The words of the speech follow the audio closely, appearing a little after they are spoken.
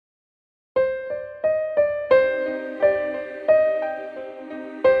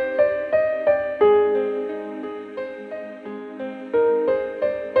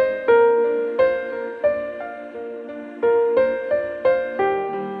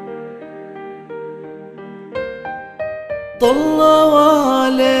طلوا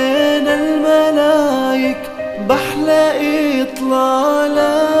علينا الملايك بحلى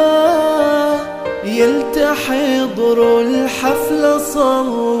إطلالة، يلتحضروا الحفل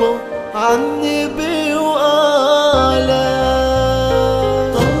صلوا عالنبي وآله.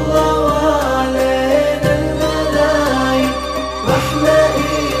 طلوا علينا الملايك بحلى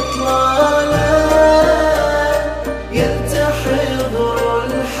إطلالة، يلتحضروا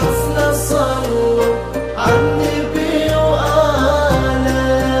الحفل صلوا عالنبي وآله.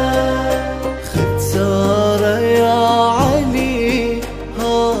 ختصر يا علي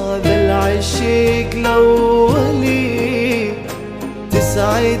هذا العشق الأولي،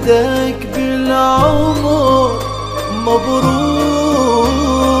 تسعدك بالعمر مبروك،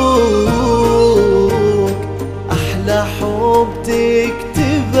 أحلى حب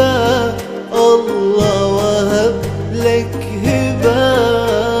تكتبه الله وهب لك هبة،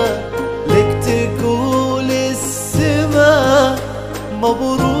 لك تقول السما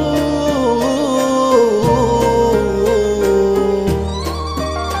مبروك.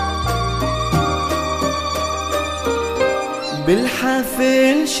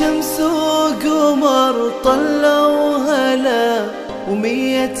 بالحفل شمس وقمر طلوا هلا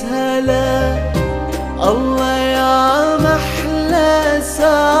ومية هلا، الله يا محلى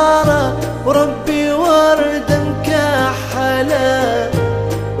سارة وربي ورد مكحلة،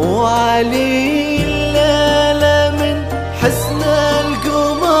 وعلي الليلة من حسن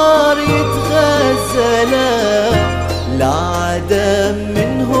القمر يتغزلا، لا عدم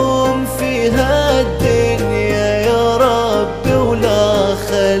منهم في هالدنيا يا ربي ولا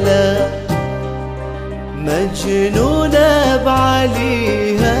خلا، مجنونة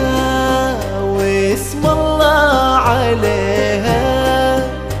بعليها واسم الله عليها،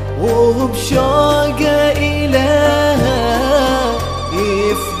 وبشوقة إلها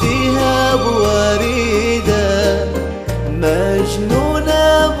يفديها بوريدة، مجنونة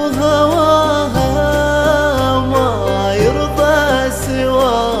بهواها ما يرضى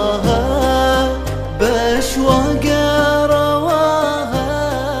سواها، بأشواقها